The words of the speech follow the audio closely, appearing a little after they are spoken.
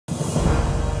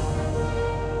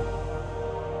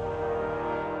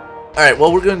Alright,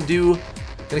 well, we're gonna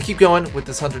keep going with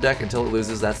this hunter deck until it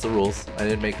loses. That's the rules. I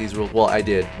didn't make these rules. Well, I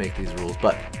did make these rules,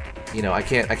 but you know, I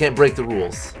can't break the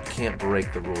rules. Can't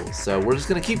break the rules. So we're just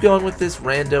gonna keep going with this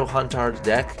rando huntard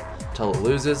deck until it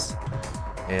loses,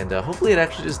 and hopefully it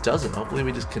actually just doesn't. Hopefully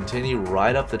we just continue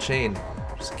right up the chain.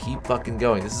 Just keep fucking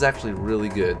going. This is actually really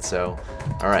good. So,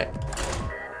 alright.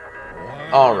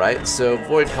 So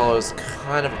Void Hollow is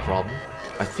kind of a problem.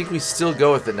 I think we still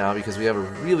go with it now because we have a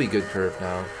really good curve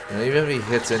now. You know, even if he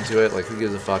hits into it, like, who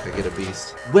gives a fuck? I get a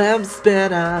beast. Web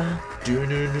spinner, do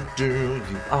do do do.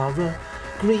 You are a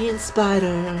green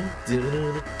spider, do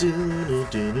do do do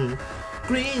do do.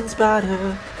 Green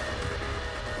spider.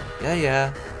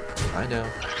 Yeah, I know.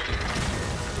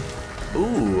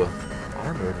 Ooh,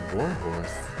 armored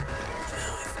warhorse.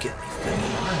 Oh, get me so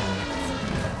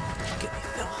high. Get me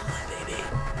so high, baby.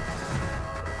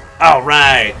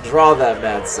 Alright, draw that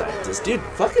mad scientist. Dude,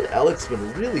 fucking Alec's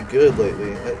been really good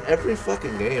lately. Like, every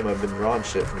fucking game I've been drawing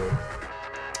shit from him.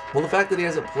 Well, the fact that he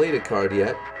hasn't played a card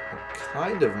yet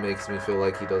kind of makes me feel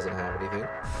like he doesn't have anything.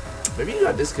 Maybe he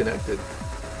got disconnected.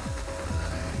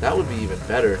 That would be even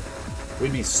better.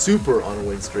 We'd be super on a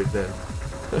win streak then.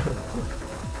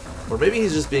 Or maybe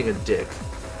he's just being a dick.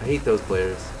 I hate those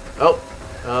players.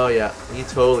 Oh yeah, he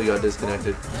totally got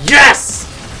disconnected. Yes!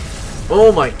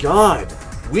 Oh my god!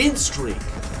 Win streak!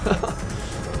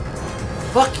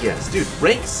 Fuck yes, dude.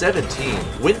 Rank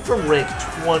 17. Went from rank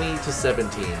 20 to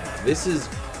 17. This is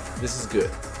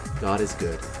good. God is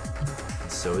good.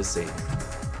 And so is Satan.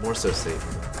 More so Satan.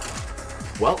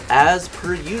 Well, as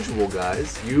per usual,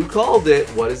 guys, you called it.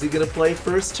 What is he gonna play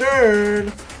first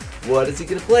turn? What is he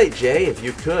gonna play? Jay, if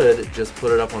you could, just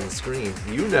put it up on the screen.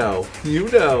 You know.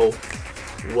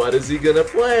 What is he gonna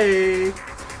play?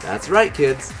 That's right,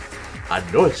 kids. A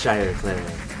Northshire Cleric.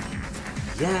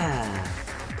 Yeah.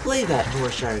 Play that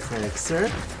Northshire Cleric,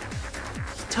 sir.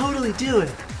 Totally do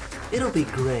it. It'll be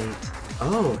great.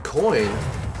 Oh, coin.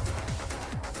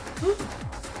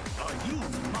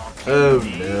 Oh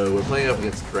no, we're playing up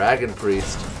against Dragon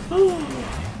Priest.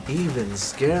 Even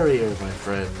scarier, my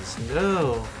friends.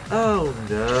 No. Oh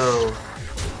no.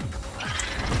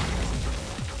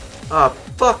 A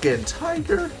fucking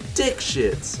tiger? Dick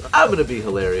shits. I'm gonna be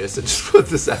hilarious and just put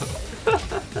this out.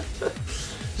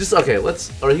 Just, okay,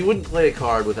 or he wouldn't play a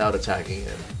card without attacking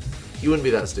him. He wouldn't be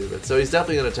that stupid. So he's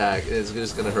definitely gonna attack, and it's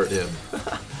just gonna hurt him.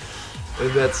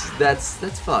 And that's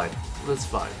fine. That's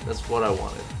fine. That's what I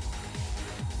wanted.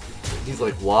 He's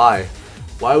like, why?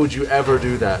 Why would you ever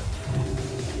do that?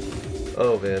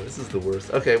 Oh man, this is the worst.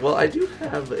 Okay, well, I do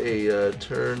have a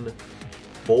turn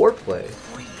 4 play.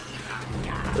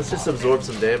 Let's just absorb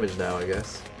some damage now, I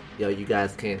guess. Yo, you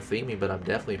guys can't see me, but I'm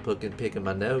definitely picking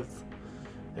my nose.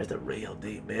 There's a real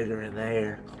deep bigger in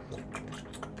there.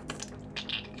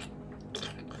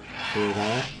 Hear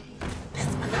that?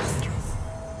 That's my nostrils.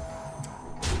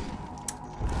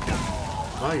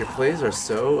 Wow, your plays are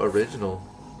so original.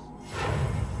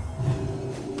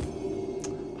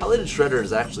 Paladin Shredder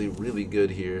is actually really good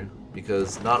here,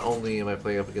 because not only am I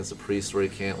playing up against a priest where he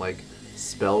can't, like,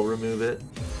 spell remove it,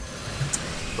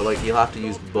 but, like, you'll have to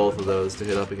use both of those to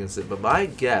hit up against it. But my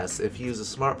guess, if he was a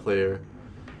smart player,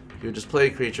 he would just play a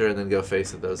creature and then go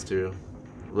face at those two.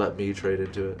 Let me trade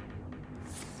into it.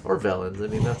 Or Velens, I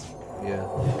mean, that's, yeah.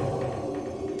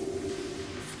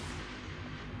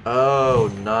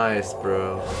 Oh, nice,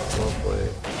 bro. Well played.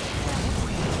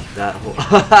 That whole...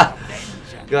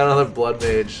 Got another Blood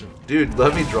Mage. Dude,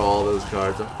 let me draw all those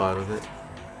cards. I'm fine with it.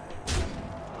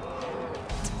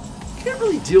 Can't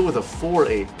really deal with a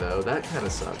 4/8 though. That kind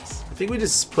of sucks. I think we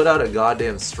just put out a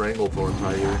goddamn Stranglethorn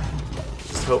right here.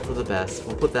 Just hope for the best.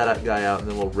 We'll put that guy out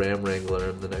and then we'll Ram Wrangler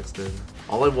him the next turn.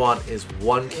 All I want is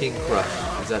one King Crush.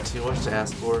 Is that too much to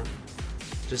ask for?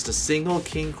 Just a single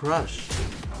King Crush.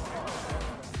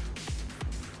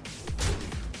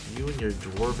 You and your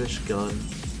dwarvish gun.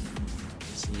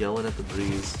 Yelling at the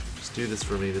breeze. Just do this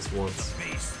for me this once.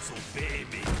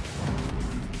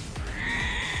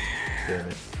 Damn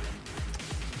it.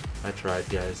 I tried,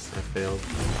 guys. I failed.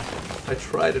 I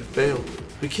tried and failed.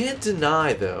 We can't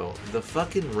deny, though, the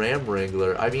fucking Ram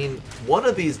Wrangler. I mean, one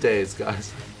of these days,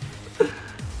 guys.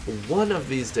 One of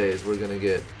these days, we're gonna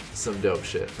get some dope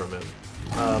shit from him.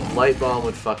 Light Bomb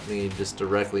would fuck me just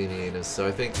directly in the anus, so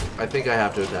I think I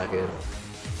have to attack him.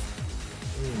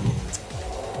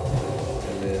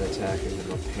 Attacking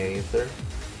my Panther.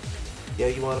 Yeah,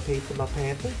 you want a piece of my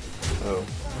Panther? Oh.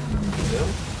 No?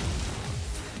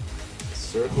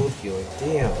 Circle of Healing.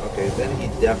 Damn, okay, then he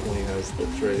definitely has the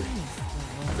trade.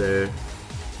 There.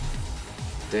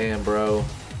 Damn, bro.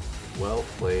 Well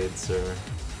played, sir.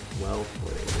 Well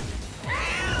played.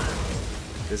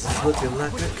 This is looking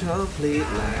like a complete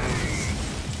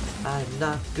lapse. I'm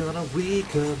not gonna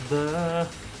recover.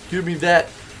 Give me that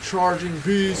charging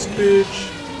beast,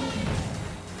 bitch.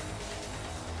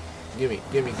 Gimme,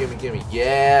 gimme, gimme, gimme.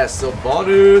 Yes, a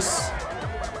bonus.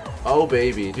 Oh,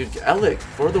 baby. Dude, Alec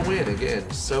for the win again.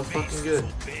 So fucking good.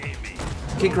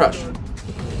 King Crush.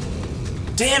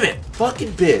 Damn it.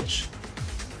 Fucking bitch.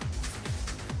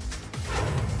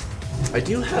 I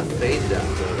do have Feign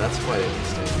Death, though. That's quite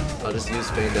interesting. I'll just use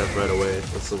Feign Death right away.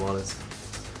 Let's be honest.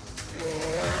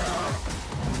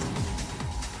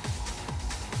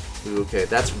 Ooh, okay,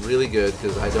 that's really good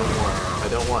because I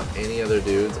don't want any other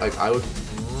dudes. I would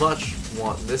much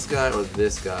want this guy or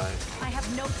this guy. I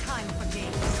have no time for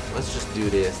games. Let's just do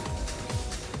this.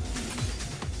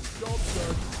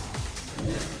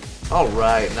 All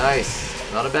right,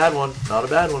 nice. Not a bad one. Not a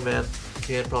bad one, man.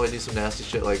 Can probably do some nasty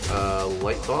shit like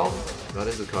Light Bomb. That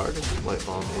is a card. Light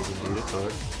Bomb is indeed a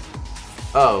card.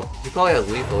 Oh, he probably has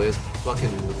lethal. He has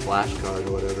fucking the flash card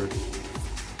or whatever.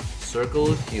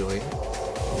 Circle of Healing.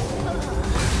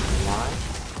 Why?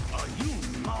 Are you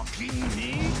mocking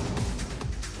me?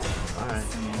 Alright.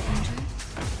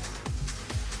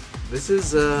 This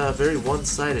is a very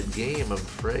one-sided game, I'm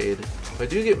afraid. If I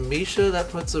do get Misha, that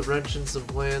puts a wrench in some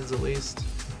plans at least.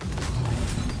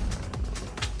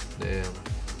 Damn.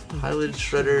 Highlighted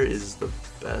Shredder is the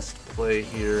best play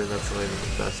here, and that's not even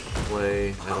the best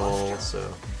play at all, so.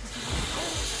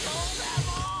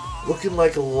 Looking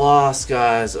like a loss,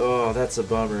 guys. Oh, that's a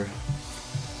bummer.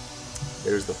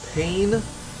 There's the pain.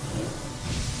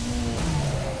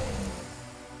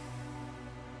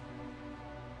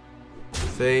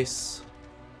 Face.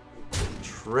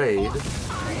 Trade.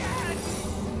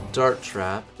 Dart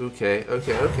Trap. Okay,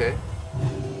 okay, okay.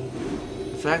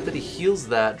 The fact that he heals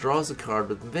that, draws a card,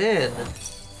 but then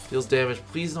deals damage.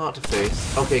 Please not to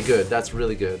face. Okay, good. That's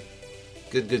really good.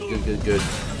 Good, good, good, good, good.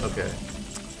 Okay.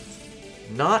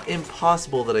 Not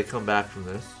impossible that I come back from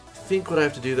this. I think what I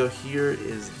have to do though here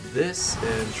is this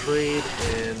and trade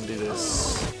and do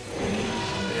this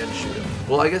and shoot him.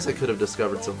 Well, I guess I could have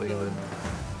discovered something and then.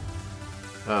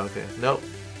 Oh, okay. Nope.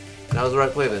 That was the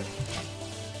right play then.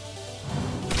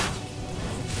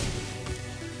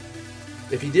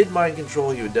 If he did mind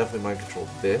control, he would definitely mind control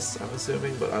this, I'm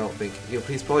assuming, but I don't think.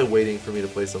 He's probably waiting for me to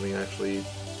play something actually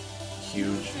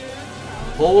huge.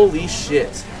 Holy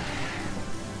shit.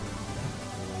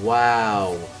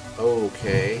 Wow.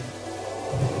 Okay.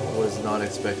 Was not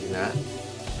expecting that.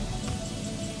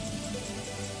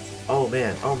 Oh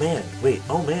man. Oh man. Wait.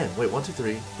 Oh man. Wait. 1, 2,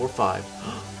 3, 4, 5.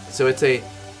 So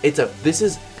this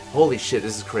is, holy shit,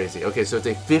 this is crazy. Okay, so it's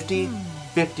a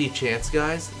 50-50 chance,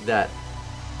 guys, that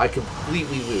I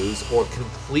completely lose or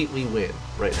completely win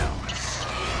right now.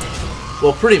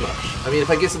 Well, pretty much. I mean, if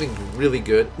I get something really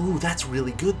good. Ooh, that's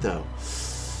really good though.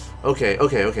 Okay,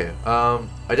 okay, okay. I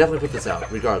definitely put this out,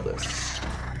 regardless.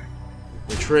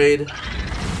 We trade.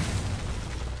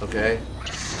 Okay.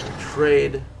 We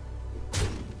trade.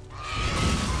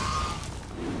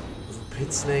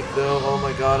 Pit Snake though. Oh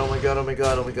my god, oh my god, oh my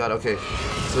god, oh my god. Okay.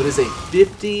 So it is a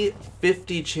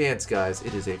 50-50 chance, guys.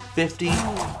 It is a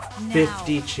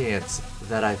 50-50 chance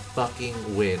that I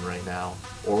fucking win right now.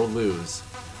 Or lose.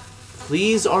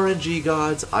 Please, RNG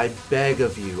gods, I beg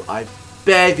of you. I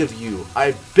beg of you.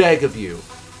 I beg of you.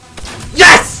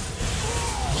 Yes!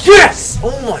 Yes!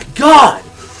 Oh my god!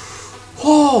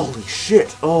 Holy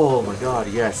shit. Oh my god,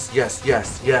 yes, yes,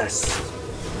 yes, yes.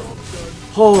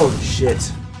 Holy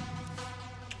shit.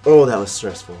 Oh, that was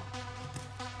stressful.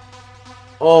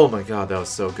 Oh my god, that was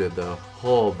so good though.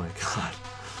 Oh my god.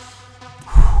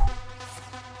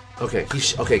 Okay,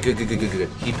 okay, good, good, good, good, good.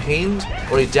 He pained,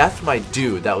 or he deathed my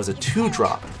dude. That was a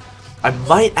 2-drop. I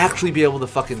might actually be able to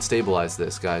fucking stabilize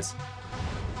this, guys.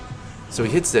 So he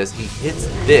hits this, he hits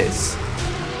this.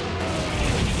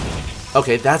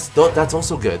 Okay, that's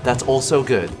also good. That's also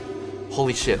good.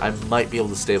 Holy shit, I might be able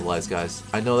to stabilize, guys.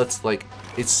 I know that's like,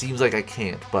 it seems like I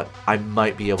can't, but I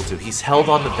might be able to. He's held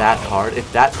on to that card.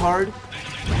 If that card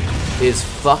is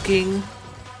fucking...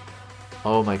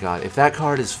 Oh my god, if that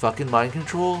card is fucking mind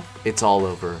control, it's all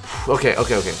over. Okay,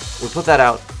 okay, okay. We put that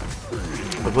out.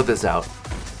 We put this out.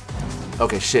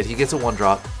 Okay, shit, he gets a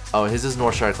 1-drop. Oh, his is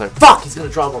Northshire Claire. Fuck! He's gonna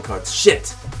draw more cards.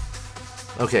 Shit!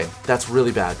 Okay, that's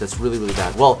really bad. That's really, really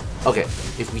bad. Well, okay,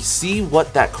 if we see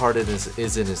what that card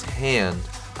is in his hand,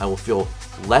 I will feel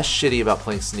less shitty about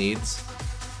playing Sneeds.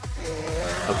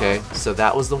 Okay, so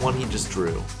that was the one he just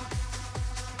drew.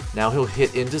 Now he'll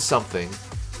hit into something,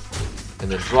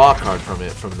 and then draw a card from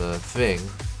it, from the thing.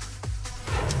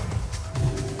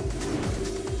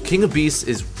 King of Beasts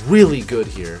is really good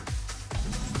here.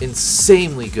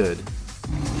 Insanely good.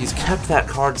 He's kept that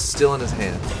card still in his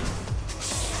hand.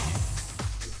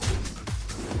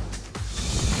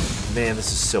 Man,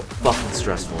 this is so fucking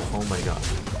stressful. Oh my god.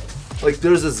 Like,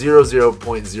 there's a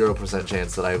 0.0%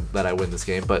 chance that I win this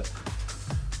game, but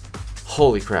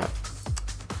holy crap.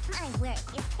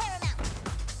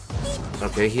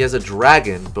 Okay, he has a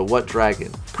dragon, but what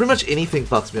dragon? Pretty much anything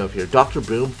fucks me up here. Dr.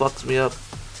 Boom fucks me up.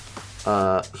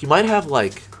 He might have,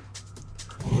 like,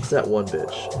 what's that one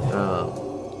bitch?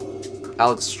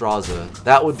 Alex Straza.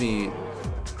 That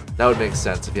would make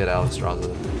sense if he had Alex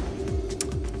Straza.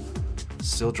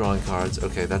 Still drawing cards.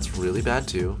 Okay, that's really bad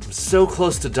too. I'm so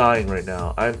close to dying right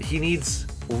now. He needs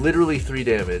literally 3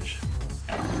 damage,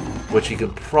 which he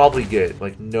can probably get,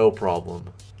 like, no problem.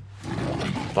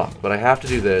 Fuck, but I have to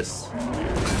do this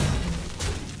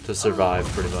to survive,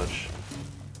 pretty much.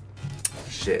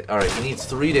 Shit. Alright, he needs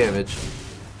 3 damage,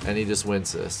 and he just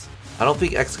wins this. I don't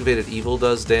think Excavated Evil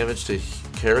does damage to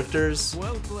characters.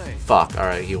 Well played. Fuck,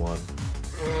 alright, he won.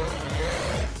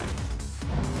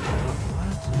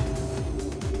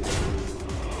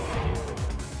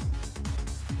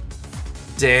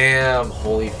 Damn,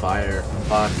 holy fire.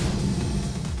 Fuck.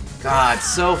 God,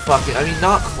 so fucking, I mean,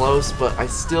 not close, but I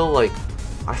still, like,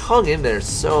 I hung in there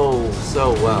so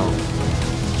well.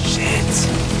 Shit.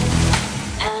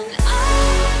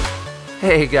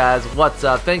 Hey guys, what's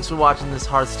up? Thanks for watching this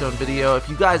Hearthstone video. If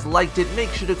you guys liked it, make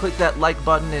sure to click that like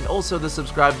button and also the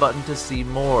subscribe button to see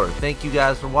more. Thank you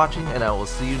guys for watching, and I will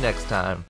see you next time.